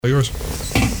Yours.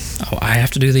 Oh, I have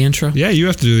to do the intro? Yeah, you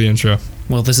have to do the intro.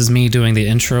 Well, this is me doing the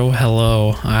intro.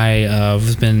 Hello. I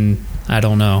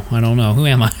don't know. Who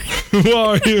am I? Who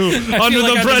are you? Under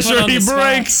the pressure, he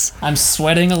breaks. I'm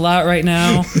sweating a lot right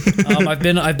now. I've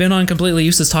been on Completely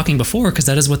Useless talking before because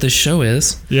that is what this show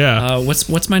is. Yeah.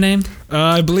 What's my name?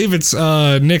 I believe it's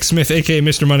Nick Smith, aka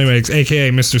Mr. Moneymakes,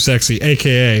 aka Mr. Sexy,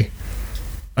 aka.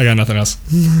 I got nothing else.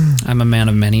 I'm a man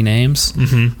of many names.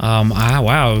 Mm-hmm.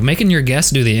 Wow, making your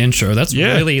guest do the intro. That's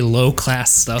really low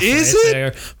class stuff. Is right it?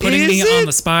 There. Putting me on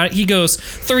the spot. He goes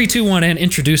 3, 2, 1, and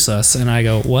introduce us, and I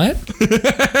go what?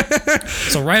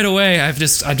 So right away, I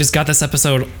just got this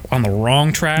episode on the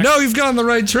wrong track. No, you've got on the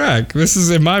right track. This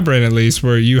is in my brain at least,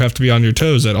 where you have to be on your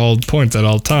toes at all points at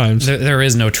all times. There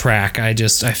is no track. I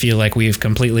feel like we've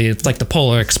completely. It's like the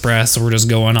Polar Express. We're just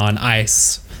going on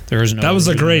ice. There is no. That was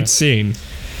a great scene.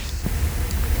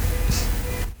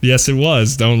 Yes, it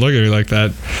was. Don't look at me like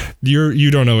that.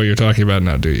 You don't know what you're talking about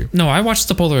now, do you? No, I watched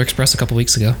the Polar Express a couple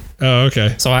weeks ago. Oh,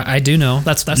 okay. So I do know.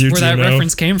 That's where that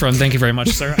reference came from. Thank you very much,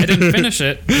 sir. I didn't finish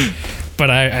it,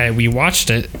 but we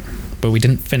watched it, but we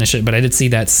didn't finish it. But I did see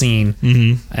that scene,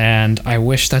 and I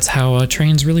wish that's how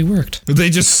trains really worked.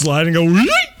 They just slide and go.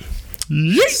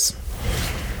 Yes.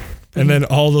 And then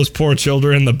all those poor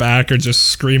children in the back are just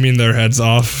screaming their heads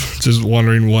off, just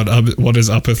wondering what is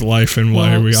up with life and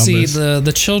why are we on this. See,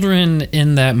 the children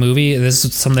in that movie, this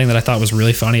is something that I thought was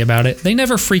really funny about it. They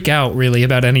never freak out really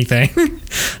about anything.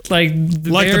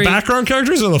 the background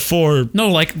characters or the four?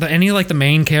 No, any of the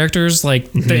main characters,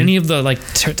 any of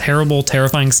the terrible,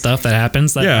 terrifying stuff that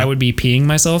happens that I would be peeing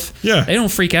myself. Yeah. They don't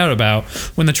freak out about.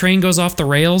 When the train goes off the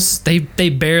rails, they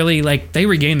barely they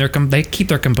regain they keep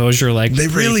their composure they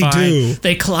really do.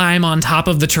 They climb on top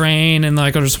of the train and are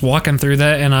just walking through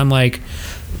that, and I'm like,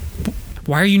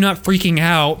 why are you not freaking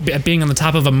out at being on the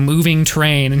top of a moving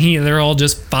train? And they're all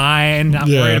just fine, not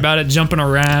worried about it, jumping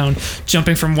around,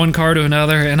 jumping from one car to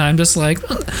another, and I'm just like,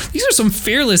 these are some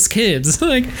fearless kids.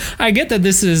 I get that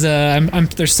this is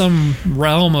there's some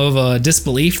realm of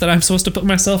disbelief that I'm supposed to put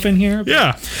myself in here.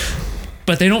 Yeah.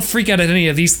 But they don't freak out at any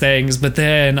of these things. But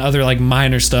then other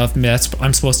minor stuff,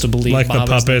 I'm supposed to believe, like the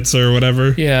puppets or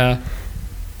whatever. Yeah,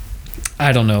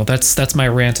 I don't know. That's my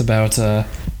rant about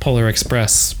Polar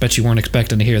Express. Bet you weren't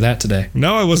expecting to hear that today.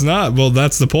 No, I was not. Well,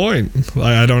 that's the point.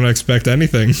 I don't expect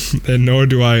anything, and nor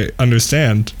do I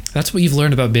understand. That's what you've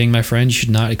learned about being my friend. You should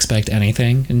not expect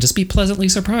anything, and just be pleasantly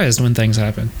surprised when things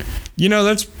happen.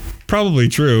 That's probably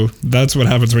true. That's what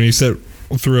happens when you sit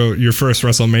through your first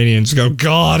WrestleMania and just go,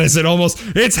 God,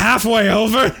 it's halfway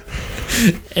over.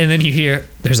 And then you hear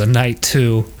there's a night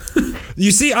 2.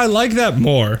 You see, I like that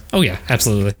more. Oh yeah,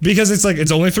 absolutely. Because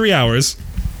it's only 3 hours,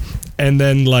 and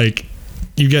then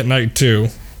you get night 2,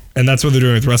 and that's what they're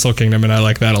doing with Wrestle Kingdom, and I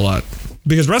like that a lot.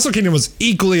 Because Wrestle Kingdom was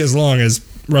equally as long as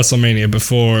WrestleMania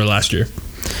before last year.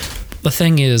 The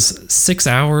thing is, 6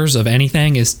 hours of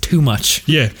anything is too much.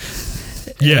 Yeah.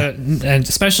 Yeah, and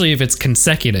especially if it's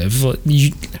consecutive.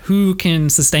 Who can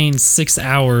sustain 6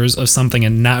 hours of something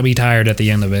and not be tired at the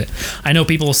end of it? I know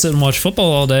people sit and watch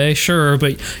football all day, sure,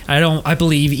 but I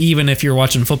believe even if you're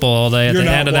watching football all day, at the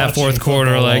end of that fourth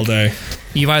quarter, all day.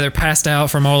 You've either passed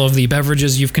out from all of the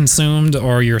beverages you've consumed,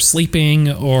 or you're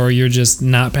sleeping, or you're just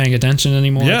not paying attention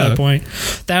anymore at that point.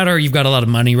 That, or you've got a lot of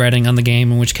money riding on the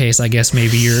game, in which case I guess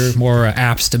maybe you're more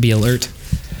apt to be alert.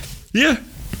 Yeah.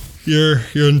 Your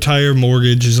entire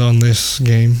mortgage is on this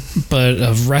game. But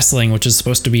of wrestling, which is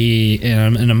supposed to be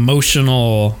an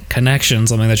emotional connection,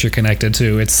 something that you're connected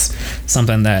to, it's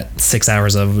something that 6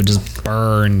 hours of would just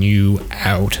burn you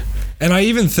out. And I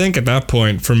even think at that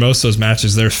point, for most of those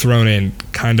matches, they're thrown in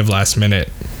kind of last minute.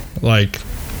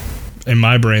 In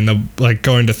my brain,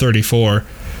 going to 34,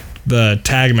 the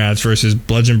tag match versus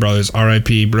Bludgeon Brothers,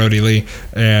 R.I.P. Brody Lee,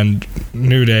 and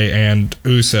New Day and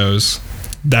Usos.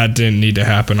 That didn't need to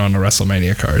happen on a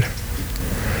WrestleMania card.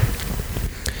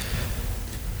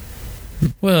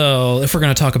 Well, if we're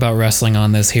going to talk about wrestling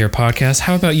on this here podcast,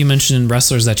 how about you mention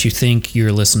wrestlers that you think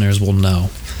your listeners will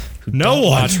know?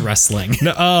 Watch wrestling.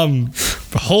 No,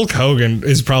 Hulk Hogan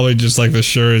is probably just the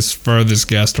surest, furthest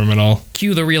guest from it all.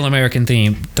 Cue the Real American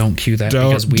theme. Don't cue that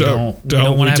because we don't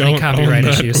want to have any copyright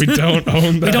issues. We don't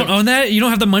own that. We don't own that? You don't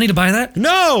have the money to buy that?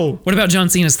 No! What about John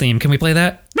Cena's theme? Can we play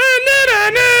that?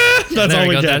 That's all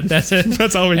we get. That's it.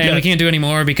 That's all we get. And we can't do any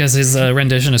more because his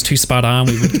rendition is too spot on.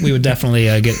 We would definitely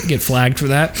get flagged for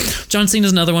that. John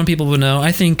Cena's another one people would know.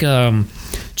 I think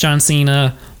John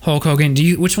Cena, Hulk Hogan.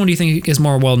 Which one do you think is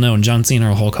more well known, John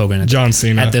Cena or Hulk Hogan? John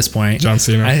Cena. At this point, John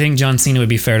Cena. I think John Cena would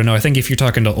be fair to know. I think if you're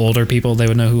talking to older people, they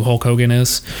would know who Hulk Hogan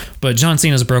is. But John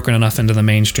Cena's broken enough into the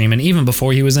mainstream, and even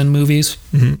before he was in movies.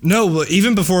 Mm-hmm. No,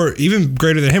 even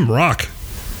greater than him, Rock.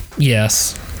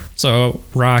 Yes. So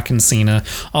Rock and Cena.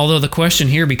 Although the question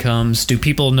here becomes, do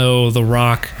people know The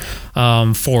Rock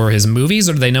for his movies,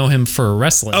 or do they know him for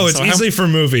wrestling? Oh, it's easily for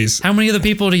movies. How many of the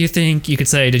people do you think you could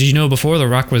say, did you know before The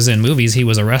Rock was in movies, he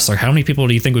was a wrestler? How many people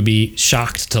do you think would be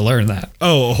shocked to learn that?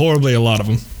 Oh, horribly a lot of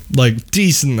them. Like,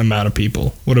 decent amount of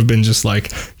people would have been just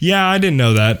like, yeah, I didn't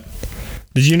know that.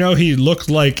 Did you know he looked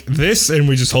like this? And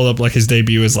we just hold up like his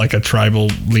debut as like a tribal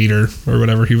leader or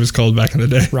whatever he was called back in the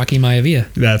day. Rocky Maivia.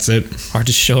 That's it. Or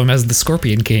just show him as the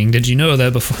Scorpion King. Did you know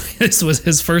that before this was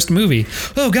his first movie?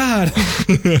 Oh, God.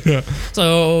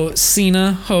 So,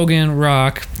 Cena, Hogan,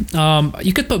 Rock.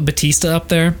 You could put Batista up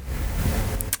there.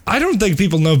 I don't think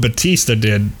people know Batista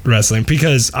did wrestling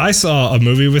because I saw a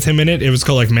movie with him in it. It was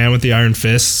called like Man with the Iron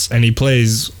Fists, and he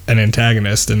plays an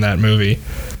antagonist in that movie.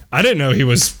 I didn't know he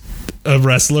was a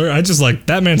wrestler. I just like,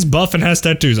 that man's buff and has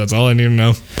tattoos. That's all I need to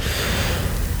know.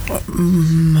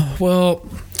 Well,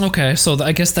 okay, so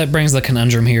I guess that brings the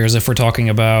conundrum here is if we're talking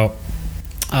about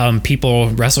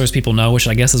wrestlers people know, which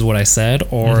I guess is what I said,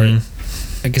 or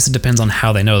I guess it depends on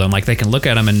how they know them. Like, they can look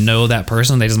at them and know that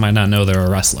person, they just might not know they're a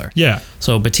wrestler. Yeah.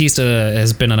 So Batista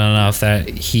has been in enough that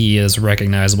he is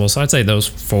recognizable, so I'd say those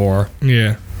four.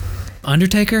 Yeah.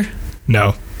 Undertaker?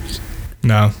 No,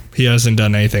 he hasn't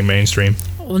done anything mainstream.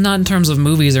 Well, not in terms of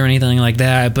movies or anything like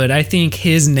that, but I think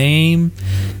his name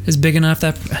is big enough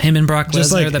that him and Brock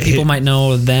Lesnar, like, that people might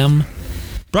know them.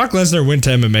 Brock Lesnar went to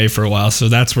MMA for a while, so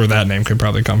that's where that name could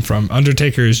probably come from.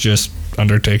 Undertaker is just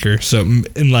Undertaker. So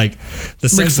in like the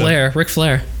sense Ric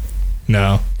Flair.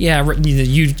 No. Yeah,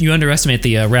 you underestimate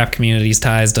the rap community's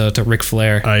ties to Ric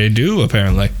Flair. I do,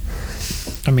 apparently.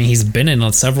 I mean, he's been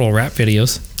in several rap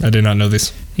videos. I did not know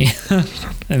this. Yeah,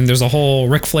 and there's a whole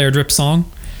Ric Flair drip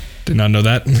song. Did not know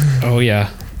that. Oh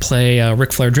yeah, play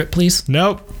Ric Flair drip, please.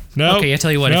 Nope. Okay, I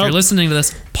tell you what. If you're listening to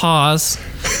this, pause.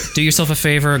 Do yourself a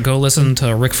favor. Go listen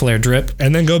to Ric Flair drip,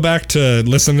 and then go back to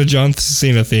listen to John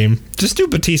Cena theme. Just do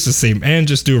Batista's theme, and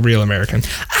just do a Real American.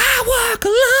 I walk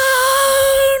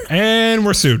alone. And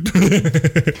we're sued.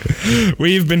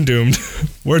 We've been doomed.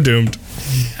 We're doomed.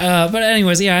 But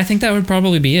anyways, yeah, I think that would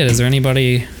probably be it. Is there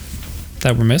anybody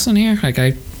that we're missing here? Like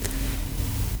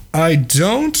I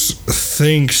don't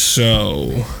think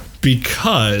so,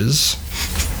 because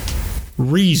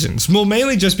reasons. Well,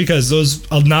 mainly just because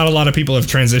not a lot of people have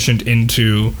transitioned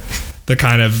into the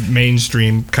kind of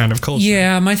mainstream kind of culture.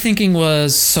 Yeah, my thinking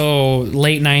was, so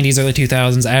late 90s, early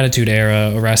 2000s, Attitude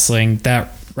Era wrestling,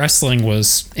 that wrestling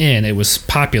was in, it was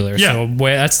popular.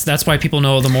 Yeah. So that's why people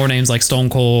know the more names like Stone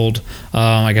Cold,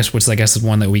 which is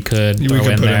one that we could throw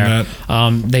in there.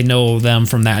 They know them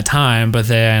from that time, but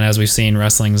then as we've seen,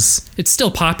 it's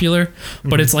still popular,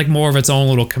 but it's like more of its own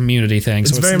little community thing.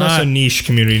 It's very much a niche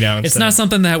community now. It's not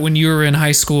something that when you were in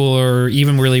high school or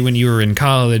even really when you were in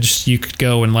college, you could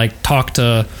go and like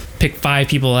pick 5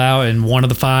 people out, and one of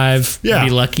the 5 would be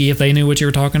lucky if they knew what you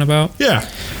were talking about. Yeah.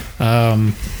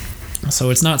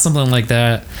 So it's not something like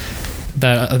that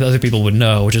other people would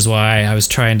know, which is why I was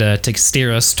trying to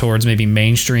steer us towards maybe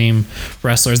mainstream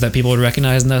wrestlers that people would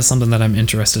recognize, and that's something that I'm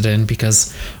interested in,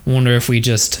 because I wonder if we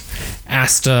just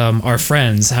asked our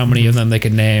friends how many of them they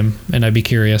could name, and I'd be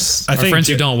curious. Our friends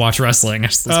who don't watch wrestling.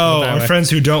 Our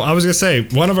friends who don't. I was going to say,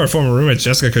 one of our former roommates,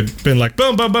 Jessica, could have been like,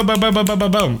 boom, boom, boom, boom, boom, boom,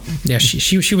 boom, boom. Yeah,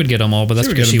 she would get them all, but that's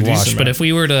because she watched. But if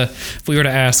we were to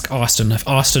ask Austin, if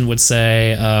Austin would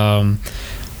say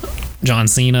John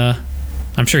Cena,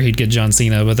 I'm sure he'd get John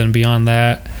Cena, but then beyond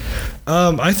that,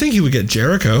 I think he would get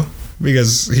Jericho,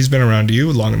 because he's been around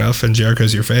you long enough, and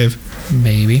Jericho's your fave.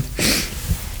 Maybe.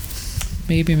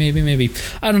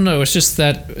 I don't know. It's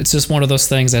just one of those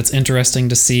things that's interesting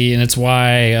to see, and it's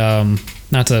why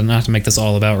not to make this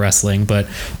all about wrestling, but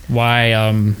why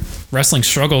wrestling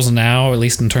struggles now, at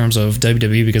least in terms of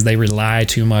WWE, because they rely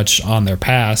too much on their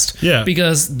past. Yeah.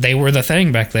 Because they were the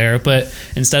thing back there, but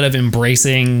instead of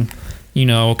embracing,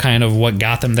 kind of what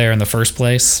got them there in the first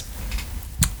place,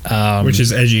 which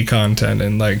is edgy content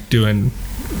and like doing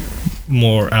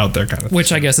more out there kind of which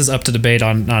thing. I guess is up to debate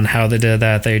on how they did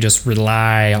that. They just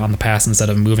rely on the past instead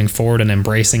of moving forward and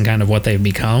embracing kind of what they've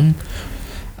become.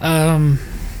 But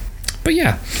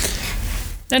yeah.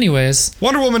 Anyways,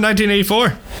 Wonder Woman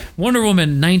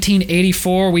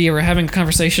 1984. We were having a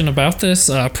conversation about this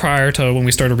prior to when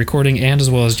we started recording, and as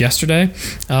well as yesterday.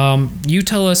 You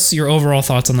tell us your overall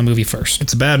thoughts on the movie first.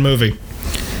 It's a bad movie.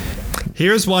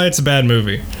 Here's why it's a bad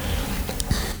movie.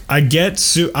 I get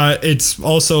it's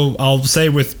also, I'll say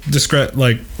with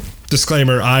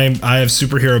disclaimer, I have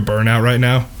superhero burnout right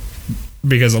now,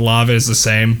 because a lot of it is the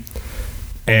same,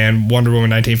 and Wonder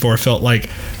Woman 1984 felt like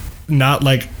not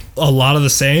like a lot of the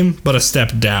same, but a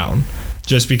step down,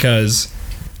 just because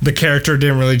the character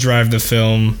didn't really drive the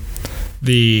film.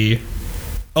 The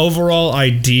overall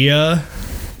idea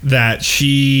that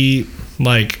she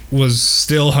like was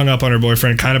still hung up on her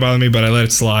boyfriend kind of bothered me, but I let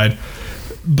it slide.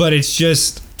 But it's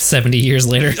just 70 years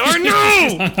later. I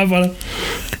know.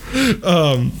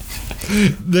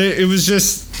 It was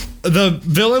just the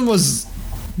villain was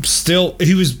still,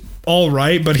 he was all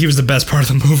right, but he was the best part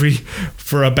of the movie.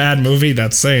 For a bad movie,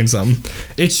 that's saying something.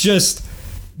 It's just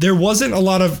there wasn't a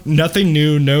lot of nothing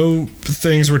new, no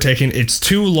things were taken. It's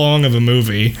too long of a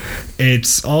movie.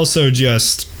 It's also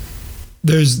just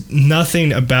there's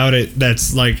nothing about it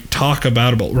that's like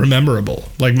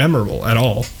memorable at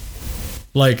all.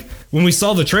 Like when we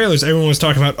saw the trailers, everyone was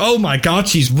talking about, oh my god,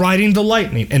 she's riding the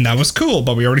lightning, and that was cool,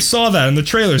 but we already saw that in the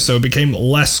trailer, so it became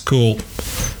less cool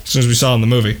as soon as we saw it in the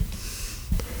movie.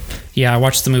 Yeah, I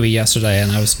watched the movie yesterday,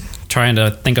 and I was trying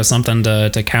to think of something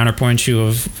to counterpoint you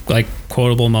of like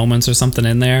quotable moments or something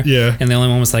in there. Yeah. And the only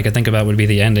moments I could think about would be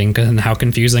the ending and how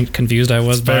confused I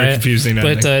was by it. Very confusing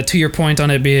ending. But to your point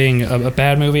on it being a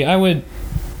bad movie, I'm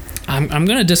going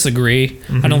to disagree.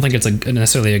 Mm-hmm. I don't think it's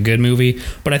necessarily a good movie,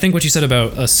 but I think what you said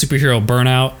about a superhero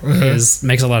burnout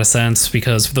makes a lot of sense,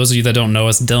 because for those of you that don't know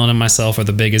us, Dylan and myself are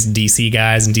the biggest DC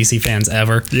guys and DC fans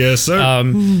ever. Yes,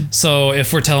 sir. So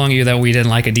if we're telling you that we didn't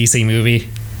like a DC movie,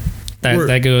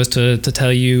 that goes to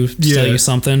tell you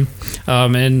something.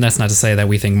 And that's not to say that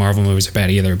we think Marvel movies are bad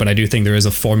either, but I do think there is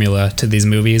a formula to these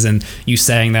movies, and you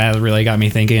saying that really got me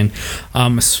thinking,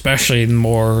 especially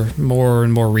more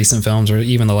and more recent films, or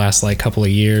even the last like couple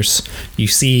of years, you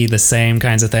see the same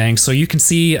kinds of things. So I can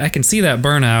see that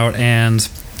burnout, and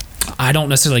I don't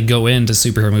necessarily go into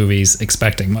superhero movies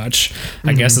expecting much,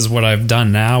 I guess is what I've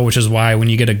done now, which is why when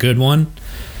you get a good one,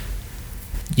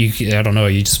 you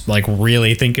just like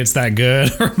really think it's that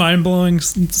good or mind-blowing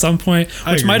at some point,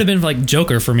 which might have been like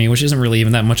Joker for me, which isn't really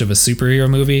even that much of a superhero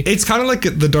movie. It's kind of like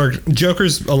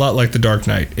Joker's a lot like The Dark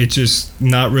Knight. It's just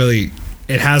not really,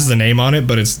 it has the name on it,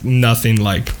 but it's nothing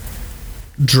like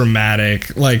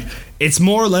dramatic. Like it's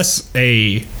more or less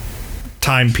a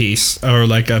timepiece, or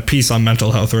like a piece on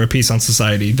mental health or a piece on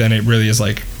society, than it really is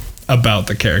like about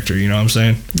the character, you know what I'm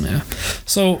saying? Yeah.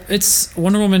 So it's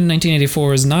Wonder Woman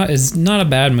 1984 is not a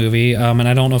bad movie, and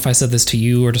I don't know if I said this to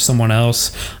you or to someone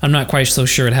else. I'm not quite so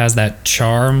sure it has that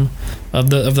charm of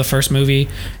the first movie,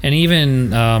 and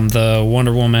even the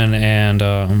Wonder Woman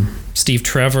and Steve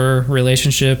Trevor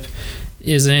relationship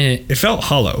isn't. It felt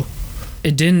hollow.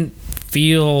 It didn't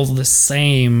feel the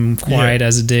same quite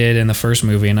as it did in the first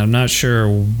movie, and I'm not sure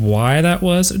why that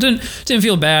was. It didn't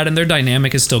feel bad, and their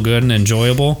dynamic is still good and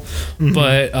enjoyable. Mm-hmm.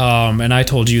 But and I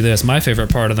told you this, my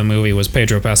favorite part of the movie was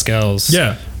Pedro Pascal's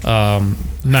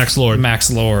Max Lord.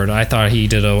 I thought he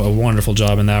did a wonderful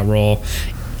job in that role,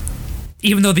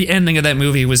 even though the ending of that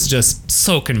movie was just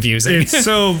so confusing. It's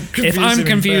so confusing. If I'm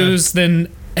confused, then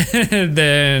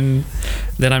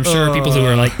I'm sure people who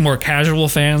are like more casual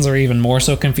fans are even more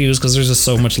so confused, because there's just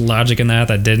so much logic in that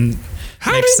didn't make sense.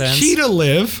 How did Cheetah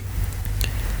live?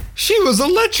 She was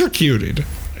electrocuted.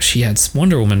 She had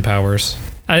Wonder Woman powers.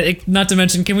 Not to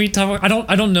mention, can we talk? I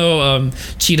don't know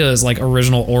Cheetah's like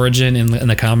original origin in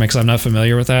the comics. I'm not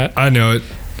familiar with that. I know it.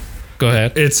 Go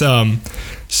ahead. It's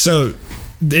so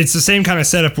it's the same kind of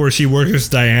setup where she works with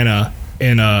Diana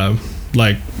in a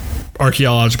like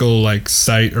archaeological like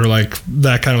site, or like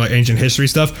that kind of like ancient history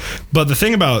stuff. But the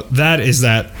thing about that is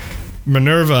that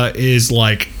Minerva is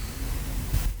like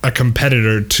a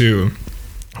competitor to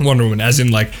Wonder Woman, as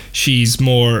in like she's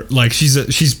more like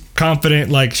she's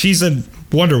confident, like she's a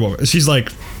Wonder Woman. She's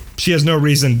like, she has no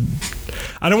reason.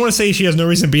 I don't want to say she has no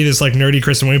reason to be this like nerdy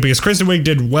Kristen Wiig, because Kristen Wiig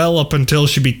did well up until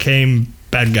she became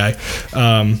bad guy.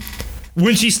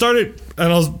 When she started,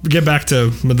 and I'll get back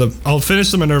to I'll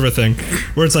finish the Minerva thing,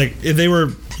 where it's like they were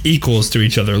equals to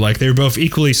each other. Like they were both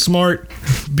equally smart,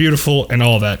 beautiful, and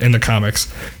all that in the comics.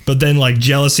 But then like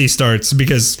jealousy starts,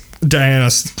 because Diana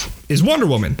is Wonder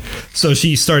Woman, so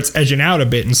she starts edging out a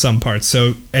bit in some parts.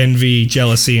 So envy,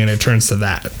 jealousy, and it turns to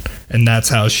that, and that's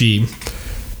how she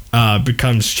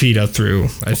becomes Cheetah through.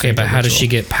 But how does she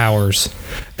get powers?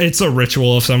 It's a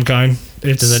ritual of some kind.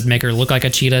 Does it make her look like a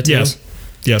cheetah too?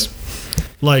 Yes.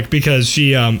 Like, because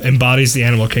she embodies the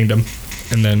animal kingdom,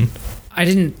 and then I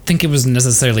didn't think it was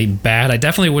necessarily bad. I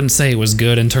definitely wouldn't say it was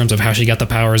good in terms of how she got the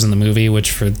powers in the movie,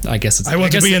 which I guess it's... I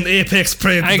want to be an apex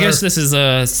predator. I guess this is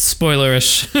a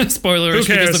spoilerish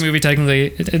because the movie technically...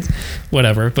 It's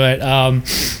whatever. But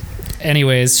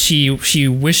anyways, she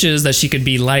wishes that she could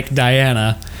be like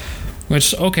Diana,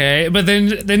 Which, okay, but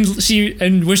then she,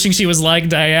 and wishing she was like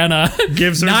Diana,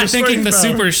 Gives her not the thinking the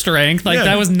strength power. super strength. Like, Yeah.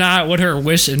 that was not what her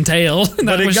wish entailed.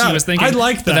 That's what she was thinking. I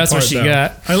liked that But that's part, what she though.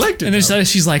 got. I liked it, And then though.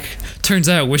 she's like, turns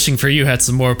out wishing for you had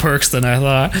some more perks than I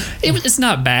thought. It's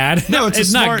not bad. No,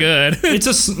 it's not good.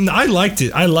 I liked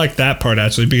it. I liked that part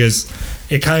actually because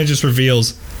it kind of just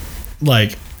reveals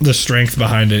like the strength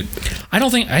behind it. I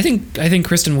think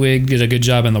Kristen Wiig did a good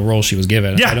job in the role she was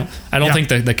given. Yeah. I don't Yeah.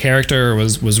 think the character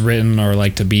was written or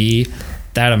like to be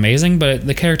that amazing, but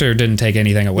the character didn't take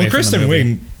anything away Well, from Kristen the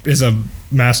movie. Wiig is a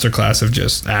masterclass of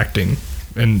just acting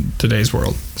in today's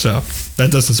world. So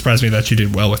that doesn't surprise me that she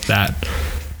did well with that.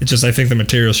 It's just I think the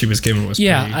material she was given was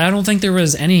Yeah, pretty- I don't think there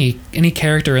was any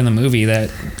character in the movie that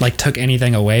like took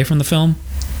anything away from the film.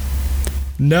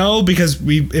 No, because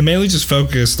it mainly just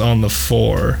focused on the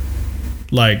four,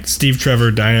 like Steve Trevor,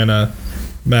 Diana,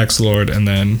 Max Lord, and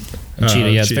then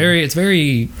Cheetah. Yeah, Cheetah. it's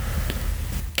very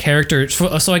character.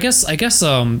 So I guess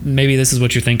maybe this is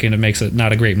what you're thinking. It makes it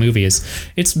not a great movie. Is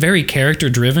it's very character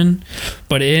driven,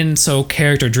 but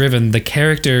character driven, the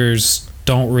characters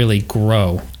don't really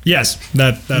grow. Yes,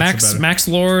 that's better. Max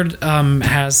Lord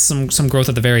has some growth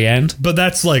at the very end. But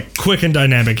that's like quick and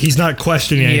dynamic. He's not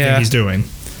questioning anything Yeah. he's doing.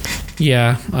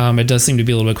 Yeah, it does seem to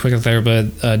be a little bit quicker there,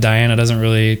 but Diana doesn't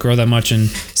really grow that much. And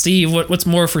Steve, what's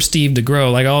more for Steve to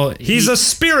grow? Like He's a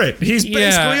spirit. He's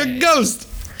basically a ghost.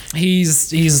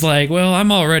 He's like, well,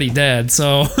 I'm already dead,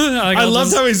 so like, I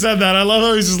loved how he said that. I love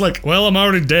how he's just like, well, I'm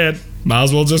already dead. Might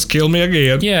as well just kill me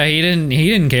again. Yeah, he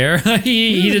didn't care.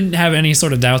 he didn't have any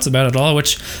sort of doubts about it at all,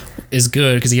 which is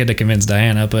good because he had to convince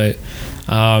Diana. But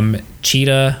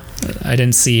Cheetah, I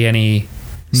didn't see any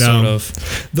sort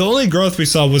of. The only growth we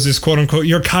saw was this quote unquote,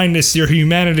 your kindness, your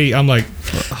humanity. I'm like,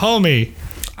 homie.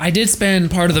 I did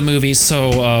spend part of the movie,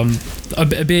 so a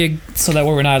big, so that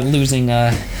we're not losing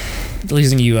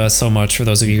you so much. For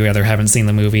those of you who either haven't seen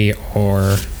the movie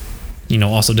or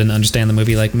also didn't understand the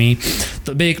movie like me,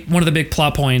 one of the big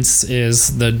plot points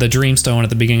is the dream stone at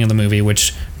the beginning of the movie,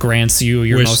 which grants you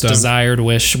your Wish most stone. desired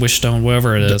wish stone,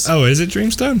 whatever it is. Oh, is it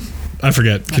Dreamstone? I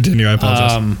forget. Continue. I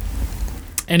apologize.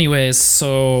 Anyways,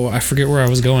 so I forget where I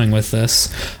was going with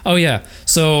this. Oh yeah,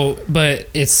 but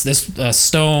it's this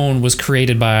stone was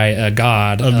created by a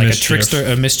god, like mischief. a trickster,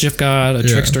 a mischief god, a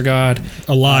trickster god,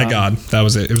 A lie god. That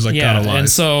was it. It was like yeah. god of lies. And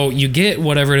so you get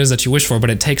whatever it is that you wish for, but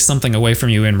it takes something away from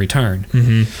you in return.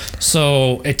 Mm-hmm.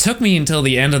 So it took me until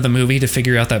the end of the movie to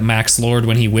figure out that Max Lord,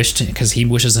 when he wished, because he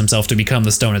wishes himself to become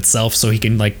the stone itself, so he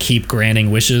can like keep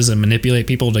granting wishes and manipulate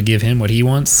people to give him what he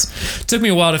wants. It took me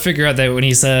a while to figure out that when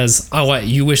he says, "Oh, what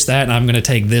you wish that, and I'm going to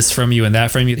take this from you and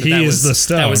that from you," He that is was the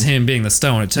stone. That was him being the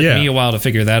stone. It took Yeah. me a while to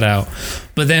figure that out.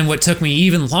 But then what took me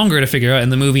even longer to figure out, in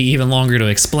the movie even longer to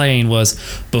explain, was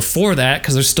before that,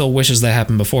 because there's still wishes that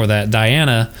happened before that.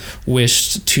 Diana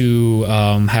wished to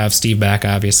have Steve back,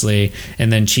 obviously,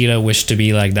 and then Cheetah wished to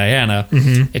be like Diana.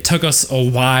 Mm-hmm. It took us a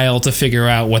while to figure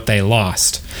out what they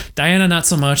lost. Diana, not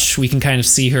so much. We can kind of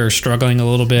see her struggling a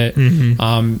little bit.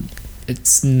 Mm-hmm.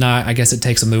 It's not, I guess it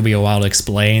takes a movie a while to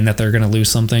explain that they're going to lose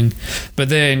something. But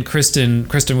then Kristen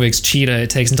Wiig's Cheetah, it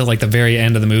takes until like the very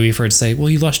end of the movie for it to say, well,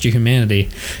 you lost your humanity.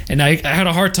 And I had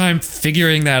a hard time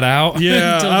figuring that out.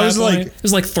 Yeah, until I that was point. like, it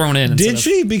was like thrown in. Did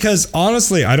she? Because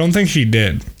honestly, I don't think she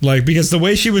did. Like, because the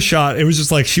way she was shot, it was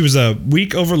just like she was a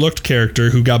weak, overlooked character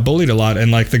who got bullied a lot.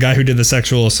 And like the guy who did the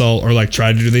sexual assault or like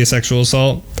tried to do the sexual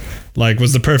assault, like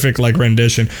was the perfect like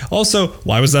rendition. Also,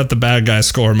 why was that the bad guy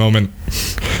score moment?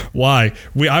 Why?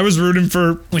 I was rooting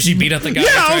for when she beat up the guy.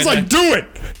 Yeah, I was like, do it,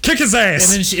 kick his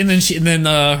ass. And then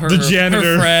her The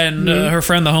janitor. her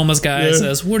friend, the homeless guy, Yeah.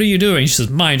 says, "What are you doing?" She says,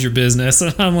 "Mind your business."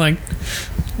 And I'm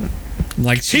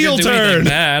like she Heel didn't do turn.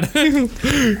 anything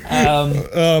bad.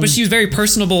 But she was very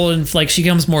personable and like she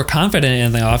becomes more confident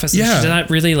in the office. And Yeah. she's not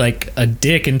really like a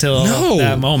dick until No.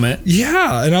 that moment.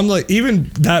 Yeah, and I'm like,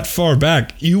 even that far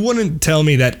back, you wouldn't tell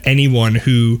me that anyone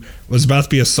who was about to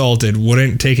be assaulted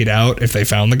wouldn't take it out if they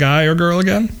found the guy or girl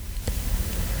again.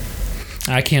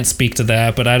 I can't speak to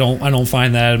that, but I don't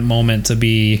find that moment to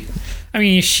be. I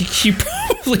mean, she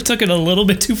probably took it a little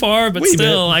bit too far, but Wee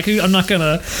still, bit. like I'm not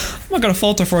gonna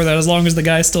falter for that as long as the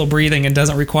guy's still breathing and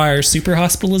doesn't require super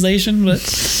hospitalization.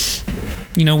 But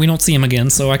we don't see him again,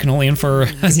 so I can only infer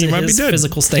as He to might be his dead.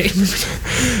 physical state.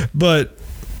 But,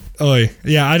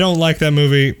 yeah, I don't like that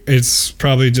movie. It's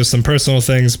probably just some personal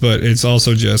things, but it's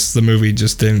also just the movie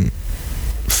just didn't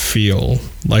feel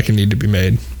like it needed to be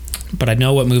made. But I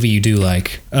know what movie you do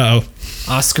like. Uh-oh.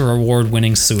 Oscar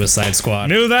award-winning Suicide Squad.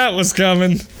 Knew that was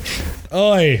coming.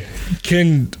 Oi.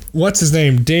 What's his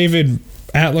name? David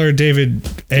Ayer.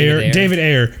 Ayer. David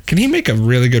Ayer. Can he make a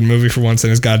really good movie for once in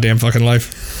his goddamn fucking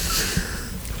life?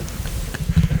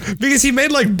 Because he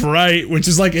made like Bright, which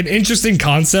is like an interesting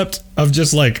concept of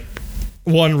just like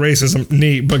one racism,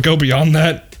 neat, but go beyond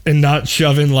that and not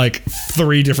shove in like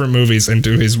 3 different movies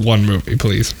into his one movie,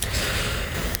 please.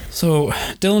 So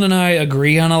Dylan and I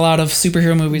agree on a lot of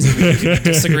superhero movies. We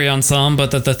disagree on some, but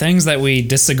the things that we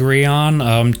disagree on,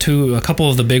 a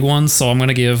couple of the big ones. So I'm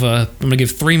gonna give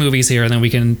 3 movies here, and then we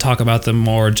can talk about them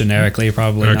more generically.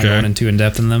 Probably not going in too in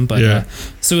depth in them, but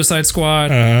Suicide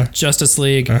Squad, Justice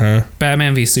League,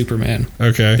 Batman v Superman.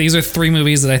 Okay, these are 3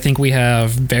 movies that I think we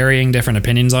have varying different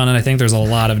opinions on, and I think there's a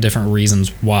lot of different reasons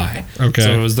why. Okay,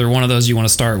 so is there one of those you want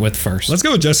to start with first? Let's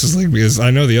go with Justice League because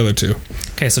I know the other 2.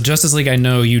 Okay, so Justice League, I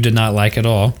know you did not like at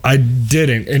all. I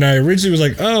didn't, and I originally was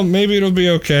like, oh, maybe it'll be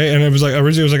okay, and it was like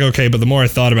okay, but the more I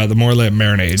thought about it, the more I let it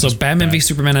marinate. So Batman v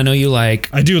Superman, I know you like.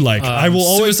 I do like. I will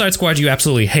always. Suicide Squad, you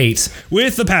absolutely hate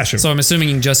with the passion. So I'm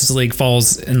assuming Justice League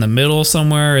falls in the middle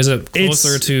somewhere. Is it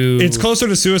closer to? It's closer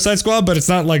to Suicide Squad, but it's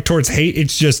not like towards hate.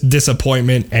 It's just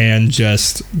disappointment and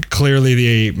just clearly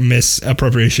the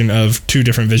misappropriation of 2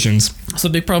 different visions. So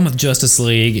the big problem with Justice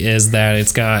League is that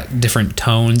it's got different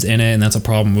tones in it, and that's a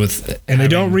problem with. And they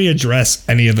don't readdress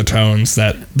any of the tones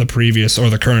that the previous or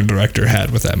the current director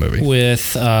had with that movie.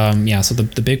 So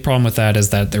the big problem with that is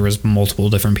that there was multiple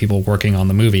different people working on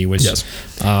the movie, which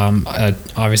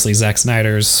obviously Zack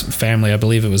Snyder's family, I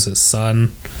believe it was his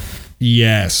son.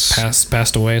 Yes.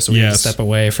 Passed away, so we had to step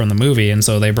away from the movie, and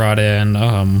so they brought in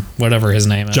whatever his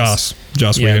name is. Joss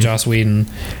Whedon. Joss Whedon.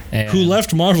 Who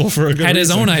left Marvel for a good Had his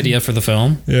reason. own idea for the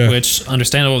film, which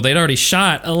understandable. They'd already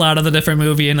shot a lot of the different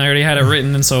movie and they already had it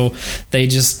written, and so they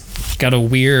just got a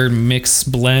weird mix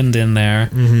blend in there,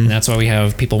 and that's why we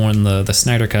have people wanting the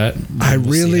Snyder cut.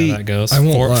 We'll see how that goes. I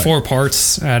won't lie. 4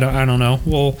 parts. I don't know.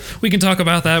 Well, we can talk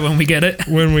about that when we get it.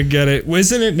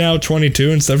 Isn't it now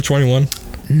 22 instead of 21?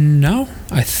 No,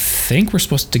 I think we're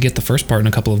supposed to get the first part in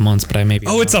a couple of months, but I may be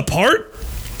wrong. It's a part?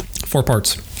 4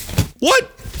 parts. What?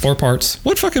 4 parts.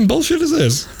 What fucking bullshit is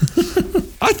this?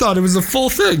 I thought it was a full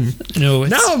thing. No,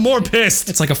 now I'm more pissed.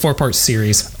 It's like a 4-part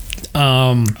series.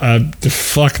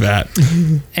 Fuck that.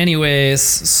 Anyways,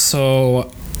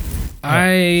 so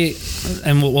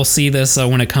we'll see this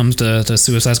when it comes to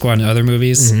Suicide Squad and other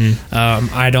movies. A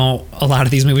lot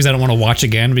of these movies I don't want to watch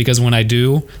again, because when I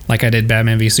do, like I did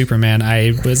Batman v Superman,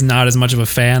 I was not as much of a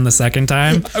fan the second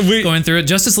time going through it.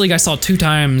 Justice League I saw 2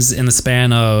 times in the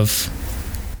span of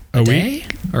a day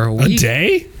or a week. A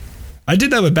day? I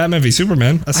did that with Batman v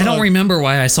Superman. I don't remember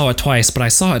why I saw it twice, but I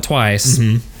saw it twice.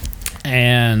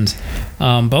 And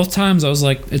both times I was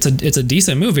like, it's a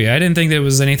decent movie. I didn't think there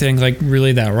was anything like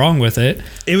really that wrong with it.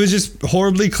 It was just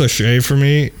horribly cliche for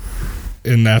me,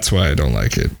 and that's why I don't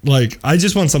like it. Like, I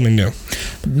just want something new.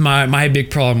 My big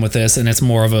problem with this, and it's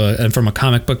more of from a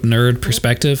comic book nerd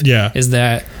perspective, is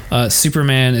that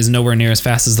Superman is nowhere near as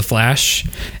fast as the Flash,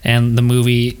 and the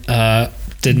movie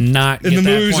did not get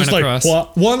that point across.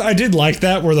 Like, one, I did like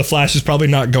that, where the Flash is probably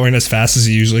not going as fast as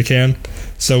he usually can.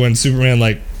 So when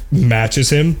Superman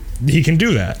matches him, he can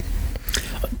do that.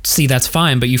 See, that's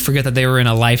fine, but you forget that they were in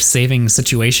a life-saving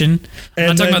situation. I'm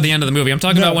not talking about the end of the movie. I'm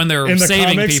talking about when they're in the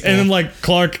saving comics, people. And then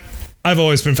Clark, I've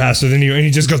always been faster than you, and he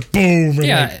just goes boom.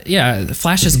 And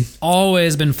Flash has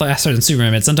always been faster than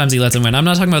Superman, but sometimes he lets him win. I'm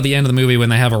not talking about the end of the movie when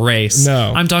they have a race.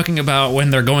 No. I'm talking about when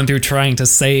they're going through trying to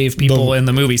save people in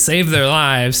the movie, save their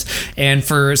lives, and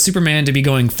for Superman to be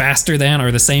going faster than or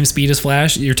the same speed as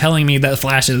Flash, you're telling me that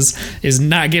Flash is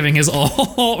not giving his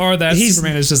all, or that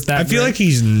Superman is just that I feel like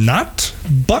he's not,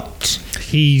 but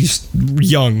he's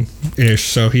young-ish,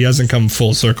 so he hasn't come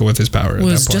full circle with his power.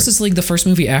 Was Justice League the first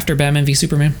movie after Batman v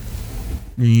Superman?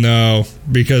 No,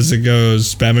 because it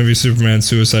goes Batman v Superman,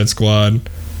 Suicide Squad,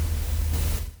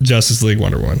 Justice League,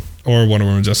 Wonder Woman, or Wonder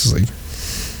Woman, Justice League.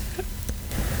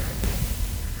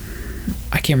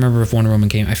 I can't remember if Wonder Woman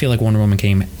came. I feel like Wonder Woman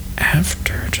came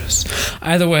after.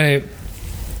 Either way, I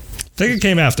think it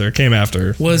came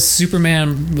after. Was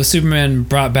Superman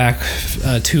brought back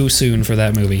too soon for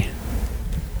that movie?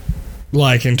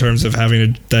 Like in terms of having a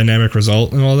dynamic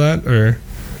result and all that, or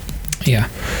yeah.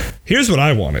 Here's what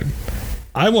I wanted.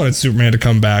 I wanted Superman to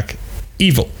come back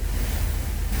evil.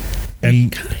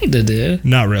 And kinda did.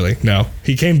 Not really, no.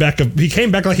 He came back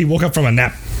like he woke up from a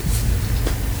nap.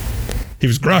 He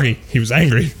was groggy. He was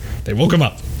angry. They woke him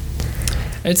up.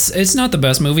 It's not the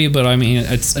best movie, but I mean,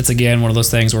 it's again one of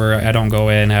those things where I don't go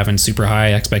in having super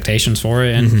high expectations for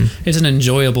it, and it's an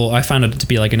enjoyable. I found it to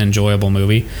be like an enjoyable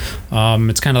movie.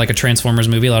 It's kind of like a Transformers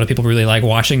movie. A lot of people really like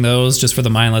watching those just for the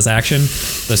mindless action.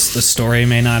 The story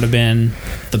may not have been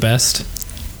the best,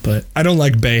 but I don't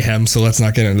like Bayhem, so let's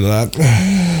not get into that.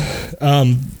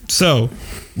 So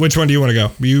Which one do you want to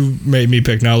go? You made me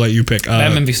pick. Now I'll let you pick.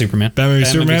 Batman v Superman. Batman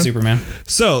v Superman.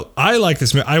 So I like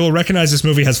this movie. I will recognize this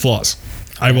movie has flaws.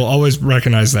 I will always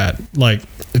recognize that. Like,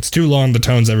 it's too long, the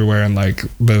tone's everywhere, and like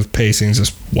the pacing's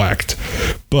just whacked.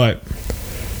 But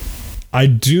I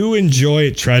do enjoy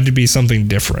it tried to be something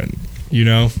different, you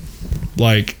know?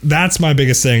 Like, that's my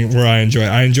biggest thing where I enjoy it.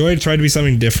 I enjoy it tried to be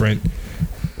something different.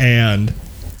 And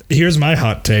here's my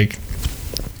hot take.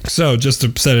 So, just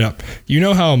to set it up, you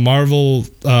know how Marvel,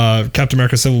 Captain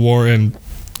America Civil War, and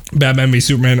Batman v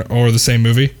Superman are the same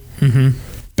movie? Mm-hmm.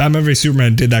 Batman v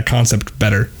Superman did that concept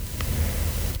better.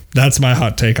 That's my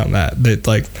hot take on that. That,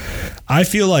 like, I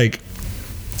feel like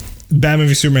Batman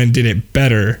v Superman did it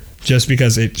better just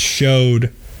because it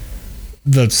showed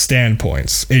the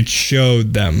standpoints. It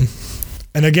showed them.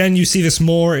 And again, you see this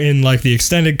more in, like, the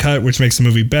extended cut, which makes the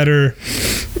movie better.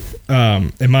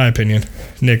 In my opinion.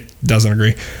 Nick doesn't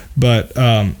agree. But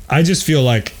I just feel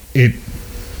like it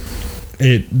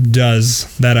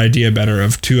does that idea better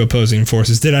of two opposing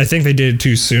forces. Did I think they did it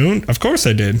too soon? Of course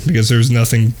I did, because there was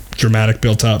nothing dramatic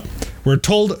built up. We're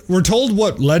told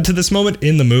what led to this moment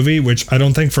in the movie, which I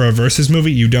don't think for a versus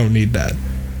movie you don't need that.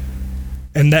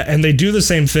 And they do the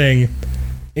same thing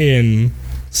in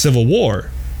Civil War,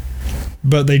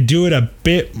 but they do it a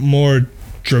bit more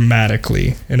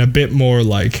dramatically and a bit more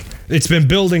like it's been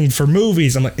building for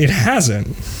movies. I'm like, it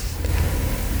hasn't.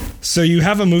 So you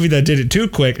have a movie that did it too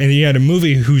quick, and you had a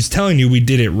movie who's telling you we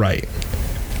did it right.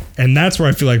 And that's where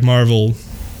I feel like Marvel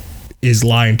is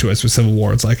lying to us with Civil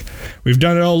War. It's like, we've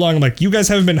done it all along. I'm like, you guys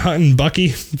haven't been hunting Bucky.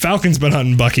 Falcon's been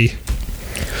hunting Bucky.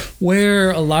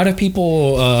 Where a lot of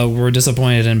people were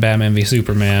disappointed in Batman v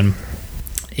Superman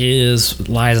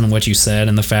lies in what you said,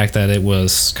 and the fact that it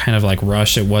was kind of like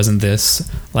rushed. It wasn't this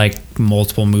like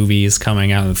multiple movies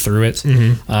coming out through it.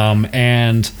 Mm-hmm.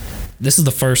 And this is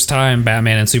the first time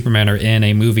Batman and Superman are in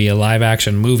a live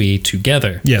action movie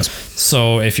together. Yes.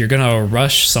 So if you're gonna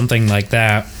rush something like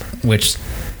that, which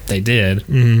they did,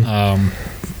 mm-hmm.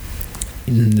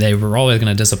 They were always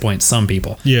going to disappoint some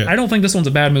people. Yeah. I don't think this one's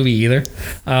a bad movie either.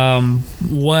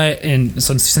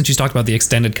 Since you talked about the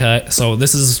extended cut, so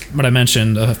this is what I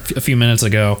mentioned a few minutes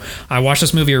ago. I watched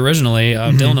this movie originally.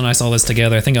 Mm-hmm. Dylan and I saw this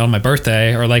together, I think on my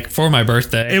birthday, or like for my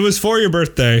birthday. It was for your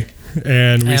birthday.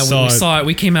 And we saw it.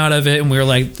 We came out of it and we were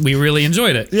like, we really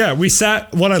enjoyed it. Yeah, we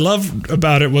sat. What I loved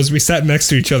about it was we sat next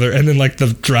to each other, and then like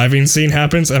the driving scene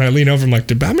happens, and I lean over. I'm like,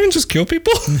 did Batman just kill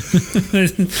people?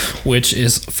 Which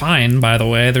is fine, by the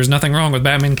way. There's nothing wrong with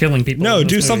Batman killing people. No,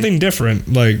 do something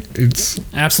different. Like, it's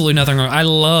absolutely nothing wrong. I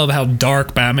love how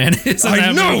dark Batman is in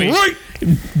that movie. Right?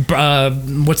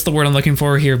 What's the word I'm looking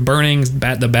for here? Burning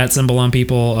the bat symbol on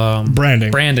people.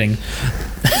 Branding.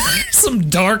 Some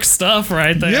dark stuff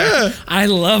right there. Yeah, I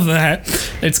love that.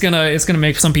 It's gonna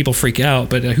make some people freak out,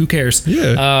 but who cares?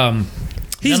 Yeah.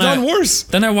 He's done worse.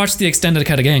 Then I watched the extended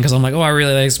cut again because I'm like, oh, I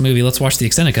really like this movie. Let's watch the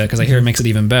extended cut because I hear it makes it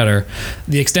even better.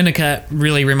 The extended cut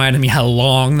really reminded me how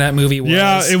long that movie was.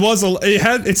 Yeah, it was.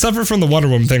 It suffered from the Wonder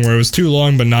Woman thing where it was too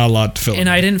long but not a lot to fill. And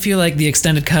I didn't feel like the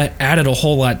extended cut added a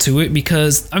whole lot to it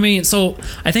because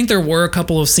I think there were a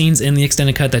couple of scenes in the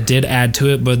extended cut that did add to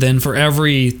it, but then for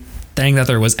every thing that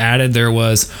there was added, there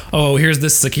was, oh, here's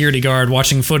this security guard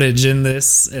watching footage in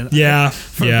this, and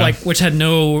like, which had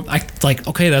no,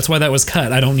 okay, that's why that was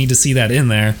cut. I don't need to see that in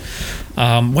there.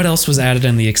 What else was added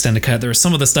in the extended cut? There was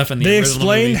some of the stuff in the original movie. They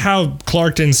explained how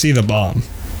Clark didn't see the bomb,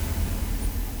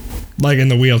 like in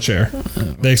the wheelchair.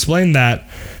 They explained that.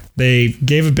 They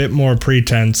gave a bit more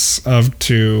pretense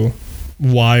to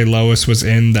why Lois was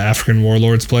in the African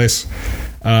warlord's place.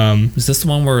 Is this the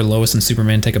one where Lois and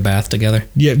Superman take a bath together?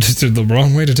 Yeah, just the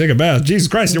wrong way to take a bath. Jesus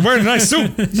Christ, you're wearing a nice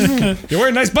suit. You're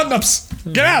wearing nice button-ups.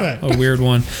 Get out of it. A weird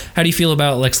one. How do you feel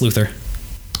about Lex Luthor?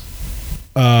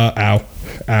 Ow.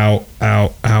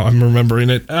 I'm remembering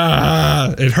it.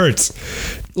 It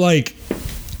hurts. Like,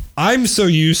 I'm so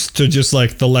used to just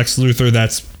like the Lex Luthor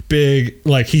that's big.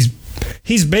 Like,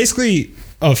 he's basically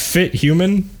a fit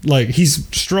human. Like, he's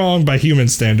strong by human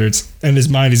standards, and his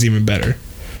mind is even better.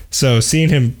 So seeing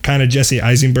him kind of Jesse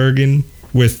Eisenberg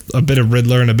with a bit of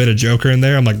Riddler and a bit of Joker in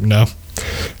there, I'm like, no,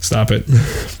 stop it,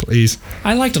 please.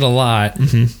 I liked it a lot.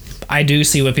 Mm-hmm. I do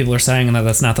see what people are saying, and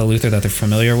that's not the Luthor that they're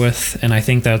familiar with, and I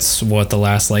think that's what the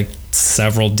last like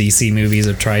several DC movies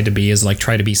have tried to be, is like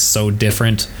try to be so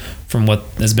different from what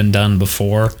has been done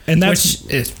before, and that's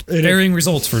which is varying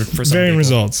results for some varying people.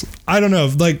 Results. I don't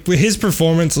know, like his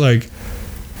performance, like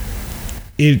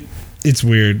it's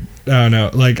weird. I don't know.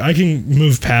 Like, I can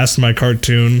move past my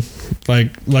cartoon,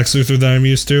 like Lex Luthor that I'm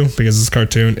used to, because it's a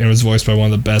cartoon and it was voiced by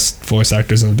one of the best voice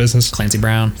actors in the business, Clancy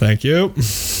Brown. Thank you.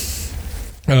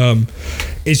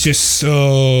 It's just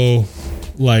so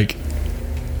like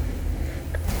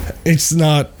it's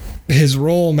not his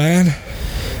role, man.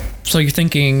 So you're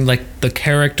thinking like the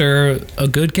character, a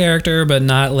good character, but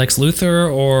not Lex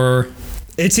Luthor, or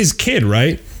It's his kid,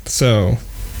 right? So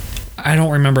I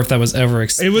don't remember if that was ever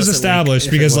it was established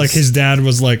because like his dad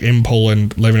was like in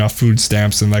Poland living off food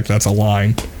stamps, and like that's a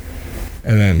line.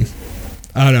 And then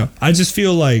I don't know. I just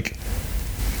feel like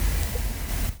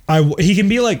he can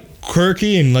be like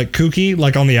quirky and like kooky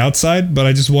like on the outside, but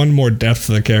I just want more depth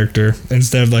to the character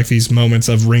instead of like these moments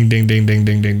of ring ding ding ding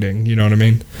ding ding ding. You know what I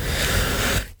mean?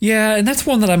 Yeah, and that's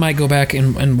one that I might go back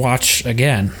and watch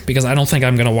again, because I don't think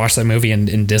I'm going to watch that movie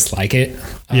and dislike it.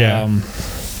 Yeah.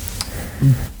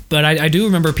 But I do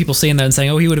remember people saying that and saying,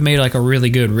 oh, he would have made like a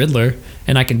really good Riddler,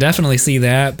 and I can definitely see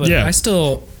that. But Yeah. I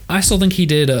still think he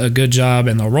did a good job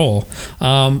in the role.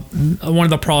 One of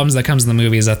the problems that comes in the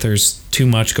movie is that there's too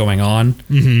much going on,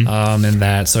 in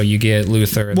that. So you get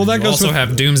Luthor, and Well, then that you goes also with-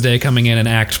 have Doomsday coming in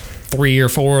Act 3 or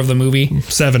 4 of the movie.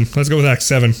 7. Let's go with Act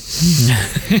 7.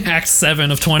 Act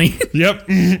 7 of 20. Yep.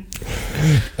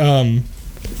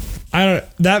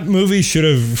 That movie should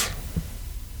have.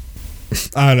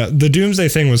 I don't know. The Doomsday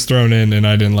thing was thrown in, and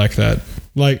I didn't like that.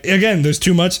 Like, again, there's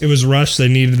too much. It was rushed. They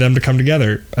needed them to come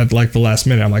together at like the last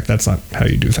minute. I'm like, that's not how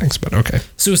you do things, but okay.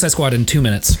 Suicide Squad in 2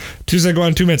 minutes. Tuesday go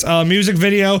on 2 minutes. Music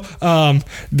video. The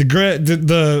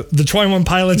 21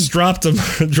 Pilots dropped a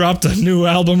new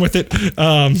album with it.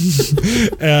 A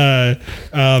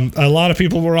lot of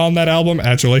people were on that album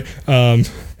actually.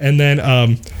 And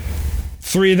then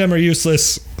 3 of them are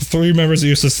useless. 3 members are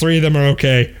useless. 3 of them are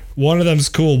okay. One of them's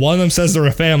cool. One of them says they're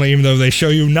a family, even though they show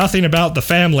you nothing about the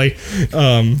family.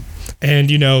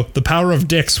 And, you know, the power of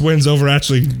dicks wins over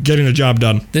actually getting the job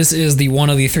done. This is the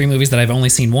one of the 3 movies that I've only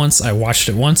seen once. I watched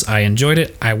it once. I enjoyed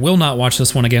it. I will not watch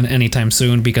this one again anytime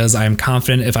soon, because I am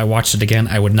confident if I watched it again,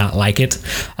 I would not like it.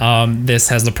 This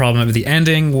has the problem of the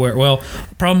ending,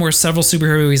 problem where several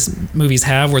superhero movies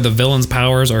have, where the villains'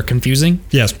 powers are confusing.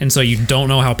 Yes. And so you don't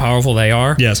know how powerful they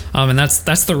are. Yes. And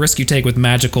that's the risk you take with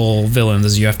magical villains,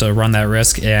 is you have to run that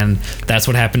risk. And that's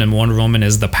what happened in Wonder Woman,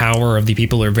 is the power of the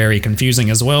people are very confusing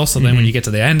as well. So then when you get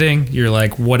to the ending, you're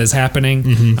like, what is happening?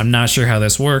 I'm not sure how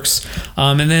this works.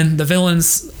 And then the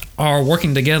villains are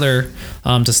working together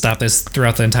to stop this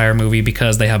throughout the entire movie,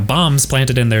 because they have bombs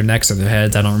planted in their necks or their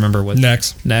heads. I don't remember what.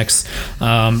 Necks.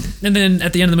 And then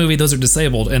at the end of the movie, those are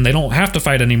disabled, and they don't have to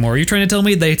fight anymore. You're trying to tell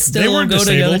me they still weren't go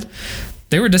disabled. together?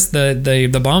 They were just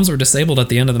the bombs were disabled at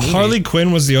the end of the movie. Harley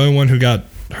Quinn was the only one who got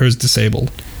hers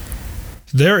disabled.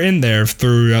 They're in there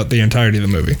throughout the entirety of the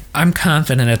movie. I'm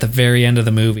confident at the very end of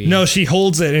the movie. No, she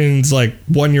holds it and it's like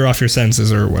 1 year off your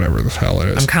senses or whatever the hell it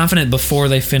is. I'm confident before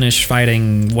they finish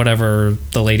fighting whatever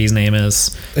the lady's name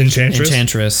is.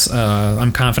 Enchantress?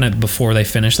 I'm confident before they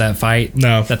finish that fight.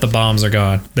 No. That the bombs are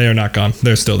gone. They are not gone.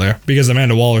 They're still there. Because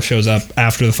Amanda Waller shows up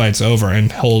after the fight's over and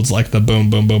holds like the boom,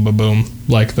 boom, boom, boom, boom.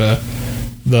 Like the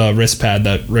wrist pad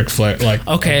that Ric Flair, like.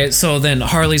 Okay, so then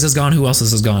Harley's is gone. Who else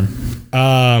is gone?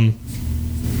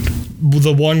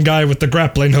 The one guy with the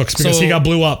grappling hooks, because he got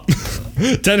blew up.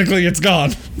 Technically, it's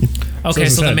gone. Okay,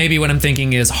 so then maybe what I'm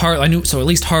thinking is Harley. So at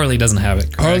least Harley doesn't have it.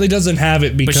 Correct? Harley doesn't have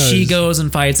it because. But she goes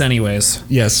and fights anyways.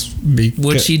 Yes.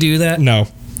 Would she do that? No.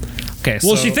 Okay.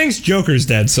 Well, she thinks Joker's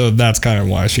dead, so that's kind of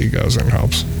why she goes and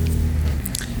helps.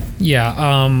 Yeah.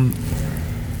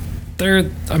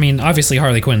 Obviously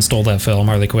Harley Quinn stole that film.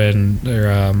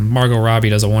 Margot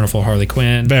Robbie does a wonderful Harley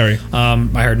Quinn. Very.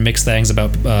 I heard mixed things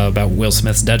about Will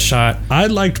Smith's Deadshot. I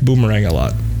liked Boomerang a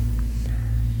lot.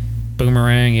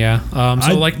 Boomerang, yeah.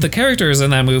 Like the characters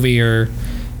in that movie are,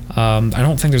 I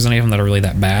don't think there's any of them that are really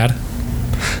that bad.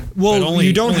 Well,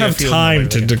 you don't have time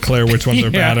to declare which ones are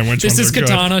bad and which ones are good. This is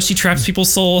Katana. She traps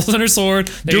people's souls on her sword.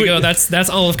 There you go. That's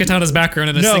all of Katana's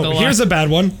background in a single line. Here's a bad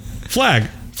one. Flag.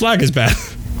 Flag is bad.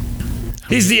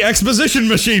 He's the exposition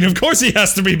machine. Of course he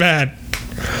has to be bad.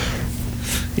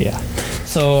 Yeah.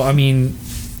 So,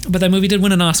 but that movie did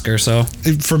win an Oscar, so.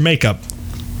 For makeup.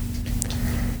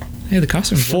 Hey, the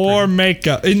costumes. For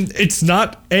makeup. It's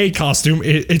not a costume.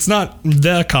 It's not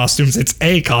the costumes. It's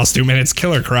a costume, and it's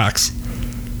Killer Crocs.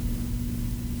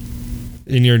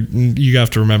 And you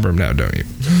have to remember him now, don't you?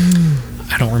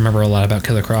 I don't remember a lot about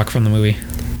Killer Croc from the movie.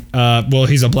 Well,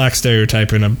 he's a black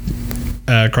stereotype in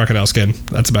a crocodile skin.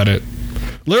 That's about it.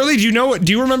 Literally,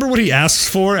 do you remember what he asks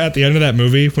for at the end of that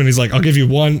movie when he's like,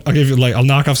 I'll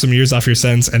knock off some years off your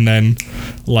sentence, and then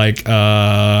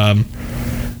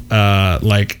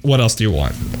what else do you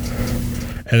want?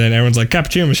 And then everyone's like,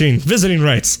 cappuccino machine, visiting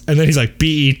rights, and then he's like,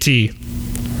 BET.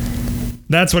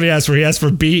 That's what he asked for. He asked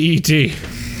for BET.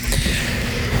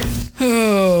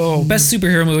 Oh, best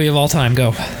superhero movie of all time.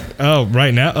 Go. Oh,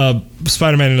 right now,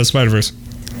 Spider-Man into the Spider-Verse.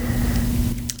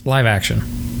 Live action.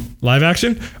 Live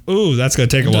action? Ooh, that's gonna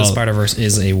take a Into the while. Spider-Verse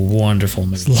is a wonderful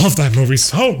movie. Love that movie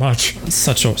so much.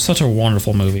 Such a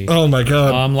wonderful movie. Oh my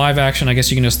god. Live action, I guess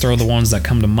you can just throw the ones that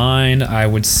come to mind. I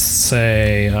would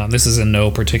say this is in no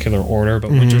particular order,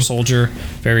 but Winter Soldier,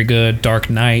 very good.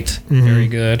 Dark Knight, very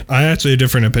good. I actually have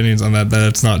different opinions on that. That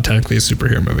it's not technically a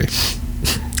superhero movie.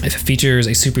 If it features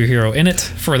a superhero in it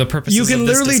for the purposes You can of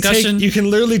this literally discussion, take. You can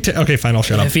literally take. Okay, fine. I'll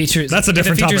shut up. If it features, That's a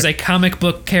different if it features topic. a comic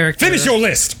book character. Finish your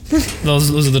list.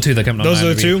 Those are the two that come to mind. Those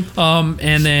are the two?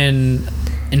 And then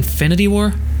Infinity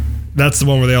War. That's the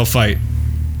one where they all fight.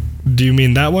 Do you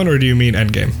mean that one or do you mean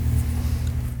Endgame?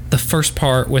 The first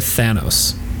part with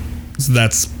Thanos. So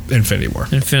that's Infinity War.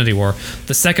 Infinity War.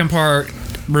 The second part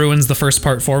ruins the first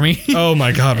part for me. Oh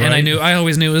my god! Right? And I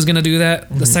always knew it was gonna do that.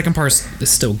 The second part is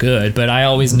still good, but I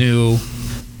always knew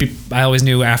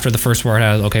after the first part,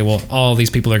 okay, well, all these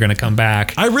people are gonna come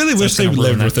back. I really wish they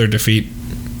lived with their defeat.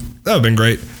 That would have been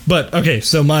great. But okay,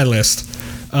 so my list.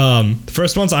 The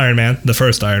first one's Iron Man. The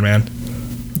first Iron Man.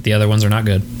 The other ones are not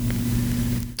good.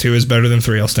 2 is better than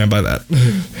 3. I'll stand by that.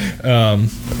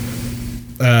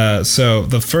 So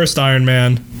the first Iron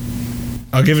Man,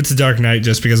 I'll give it to Dark Knight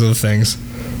just because of the things.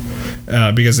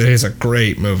 Because it is a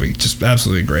great movie, just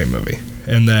absolutely great movie.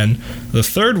 And then the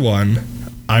third one,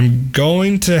 I'm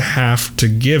going to have to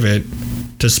give it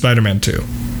to Spider-Man 2.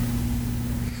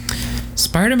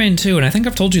 Spider-Man 2, and I think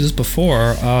I've told you this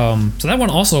before. So that one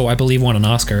also, I believe, won an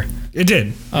Oscar. It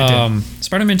did.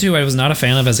 Spider-Man 2, I was not a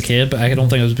fan of as a kid, but I don't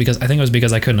think it was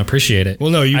because I couldn't appreciate it. Well,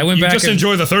 no, you just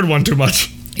enjoy the third one too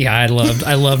much. Yeah, I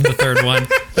loved the third one.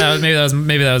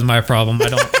 Maybe that was my problem.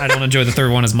 I don't enjoy the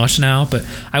third one as much now. But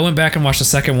I went back and watched the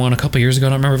second one a couple years ago.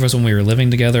 I don't remember if it was when we were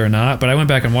living together or not. But I went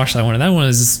back and watched that one, and that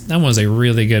one was a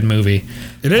really good movie.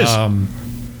 It is.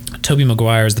 Tobey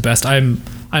Maguire is the best.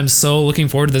 I'm so looking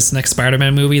forward to this next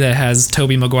Spider-Man movie that has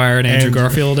Tobey Maguire and Andrew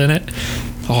Garfield in it.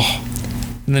 Oh.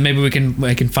 And then maybe we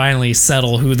can finally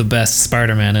settle who the best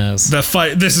Spider-Man is. The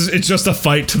fight. It's just a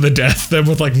fight to the death. Them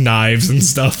with like knives and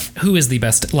stuff. Who is the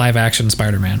best live-action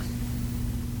Spider-Man?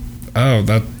 Oh,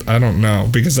 that I don't know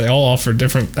because they all offer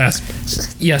different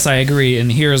aspects. Yes, I agree.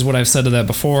 And here's what I've said to that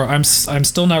before. I'm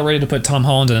still not ready to put Tom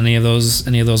Holland in any of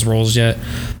those roles yet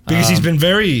Because he's been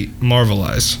very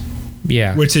Marvelized.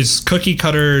 Yeah. Which is cookie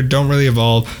cutter, don't really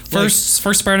evolve. First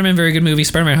Spider-Man, very good movie.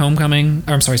 Spider-Man Homecoming,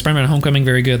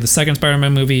 very good. The second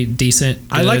Spider-Man movie, decent.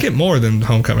 Good. I like it more than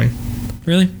Homecoming.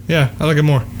 Really? Yeah, I like it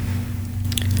more.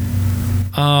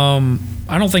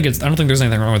 I don't think there's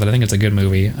anything wrong with it. I think it's a good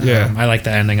movie. Yeah. I like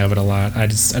the ending of it a lot. It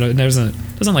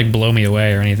doesn't like blow me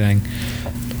away or anything.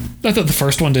 Not that the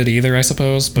first one did either, I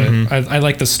suppose, but I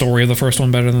like the story of the first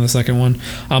one better than the second one.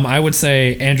 I would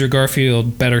say Andrew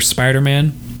Garfield better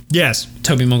Spider-Man. Yes.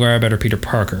 Tobey Maguire better Peter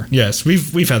Parker. Yes,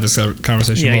 we've had this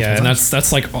conversation. Yeah, and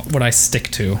that's like what I stick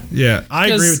to. Yeah, I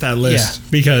agree with that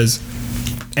list because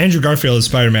Andrew Garfield is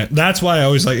Spider-Man. That's why I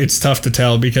always like it's tough to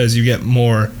tell because you get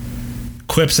more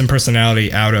quips and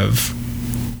personality out of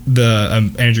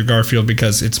the Andrew Garfield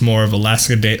because it's more of a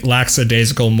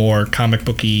lackadaisical, more comic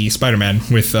booky Spider-Man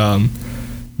with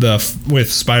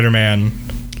with Spider-Man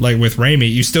like with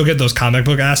Raimi. You still get those comic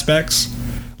book aspects.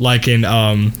 Like in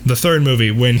the third movie,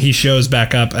 when he shows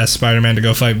back up as Spider-Man to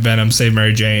go fight Venom, save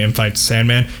Mary Jane, and fight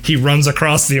Sandman, he runs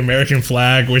across the American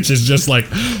flag, which is just like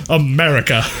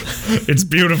America. It's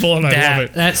beautiful, and I love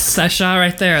it. That shot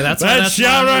right there. That's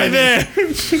shot right there.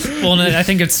 Well, I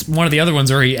think it's one of the other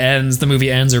ones where the movie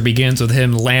ends or begins with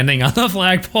him landing on the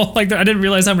flagpole. Like I didn't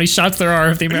realize how many shots there are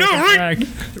of the American flag.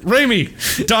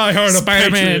 Raimi, die hard,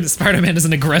 Spider-Man. Spider-Man is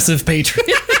an aggressive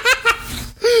patriot.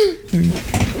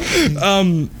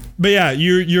 But yeah,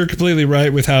 you're completely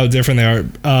right with how different they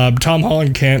are. Tom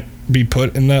Holland can't be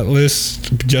put in that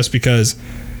list just because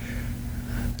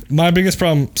my biggest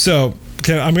problem. So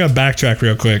I'm gonna backtrack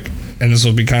real quick, and this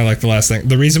will be kind of like the last thing.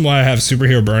 The reason why I have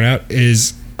superhero burnout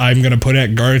is I'm gonna put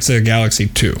at Guardians of the Galaxy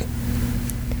 2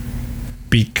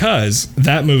 because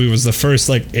that movie was the first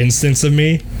like instance of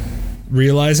me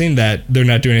realizing that they're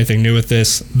not doing anything new with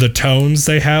this. The tones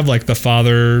they have, like the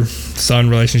father-son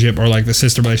relationship or like the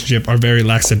sister relationship, are very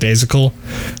lackadaisical.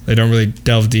 They don't really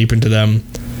delve deep into them.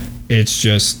 It's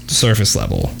just surface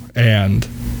level. And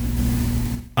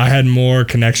I had more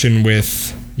connection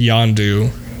with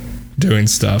Yondu doing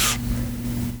stuff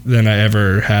than I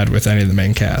ever had with any of the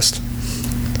main cast.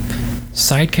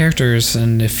 Side characters,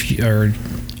 and if you are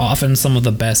often some of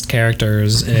the best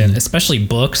characters in especially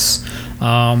books.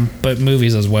 But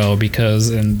movies as well, because,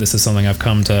 and this is something I've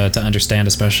come to understand,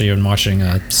 especially in watching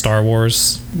Star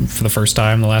Wars for the first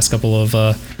time the last couple of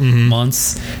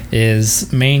months,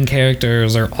 is main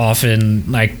characters are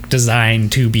often like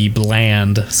designed to be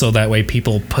bland, so that way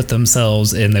people put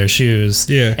themselves in their shoes.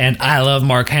 Yeah. And I love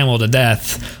Mark Hamill to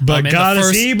death. But God,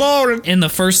 is he boring? In the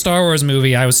first Star Wars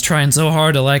movie, I was trying so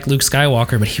hard to like Luke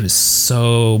Skywalker, but he was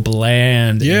so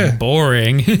bland and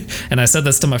boring. And I said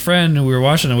this to my friend who we were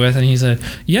watching it with, and he said,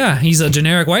 yeah, he's a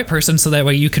generic white person, so that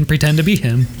way you can pretend to be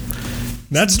him.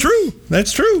 That's true.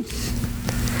 That's true.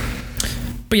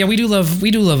 But yeah, we do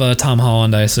love Tom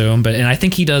Holland, I assume. But I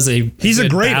think he does he's a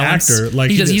great actor.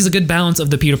 Like he's a good balance of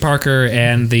the Peter Parker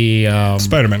and the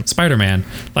Spider-Man.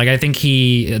 Like I think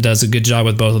he does a good job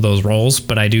with both of those roles.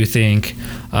 But I do think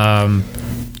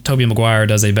Tobey Maguire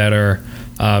does a better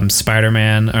a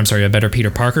better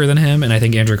Peter Parker than him, and I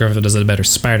think Andrew Garfield does a better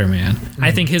Spider-Man.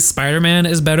 I think his Spider-Man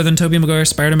is better than Tobey Maguire's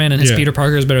Spider-Man, and his Peter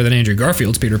Parker is better than Andrew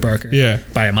Garfield's Peter Parker. Yeah.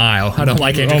 By a mile. I don't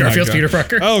like Andrew Garfield's Peter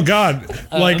Parker. Oh, God.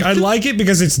 Like, I like it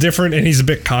because it's different and he's a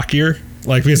bit cockier.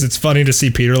 Like, because it's funny to see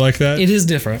Peter like that. It is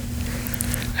different.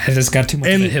 I just got too much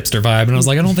of a hipster vibe, and I was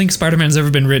like, I don't think Spider-Man's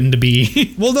ever been written to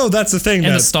be. Well, no, that's the thing.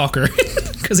 And a stalker,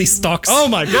 because he stalks. Oh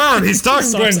my God, he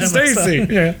stalks Gwen Stacy.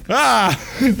 Yeah.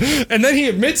 And then he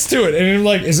admits to it, and I'm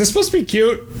like, is this supposed to be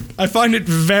cute? I find it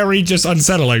very just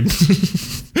unsettling.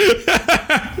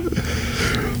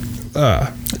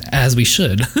 As we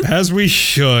should. As we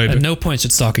should. At no point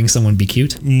should stalking someone be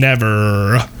cute.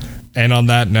 Never. And on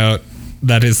that note,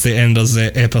 that is the end of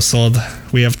the episode.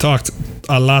 We have talked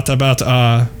a lot about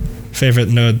our favorite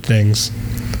nerd things,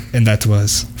 and that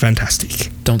was fantastic.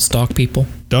 Don't stalk people.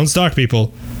 Don't stalk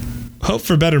people. Hope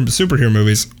for better superhero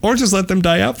movies, or just let them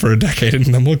die out for a decade and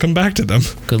then we'll come back to them.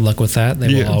 Good luck with that.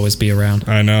 They will always be around.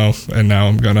 I know, and now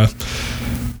I'm gonna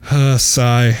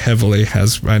sigh heavily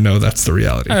as I know that's the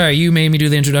reality. All right, you made me do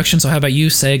the introduction, so how about you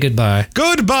say goodbye?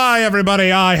 Goodbye,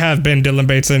 everybody. I have been Dylan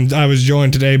Bates, and I was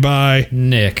joined today by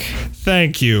Nick.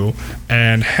 Thank you,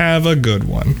 and have a good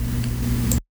one.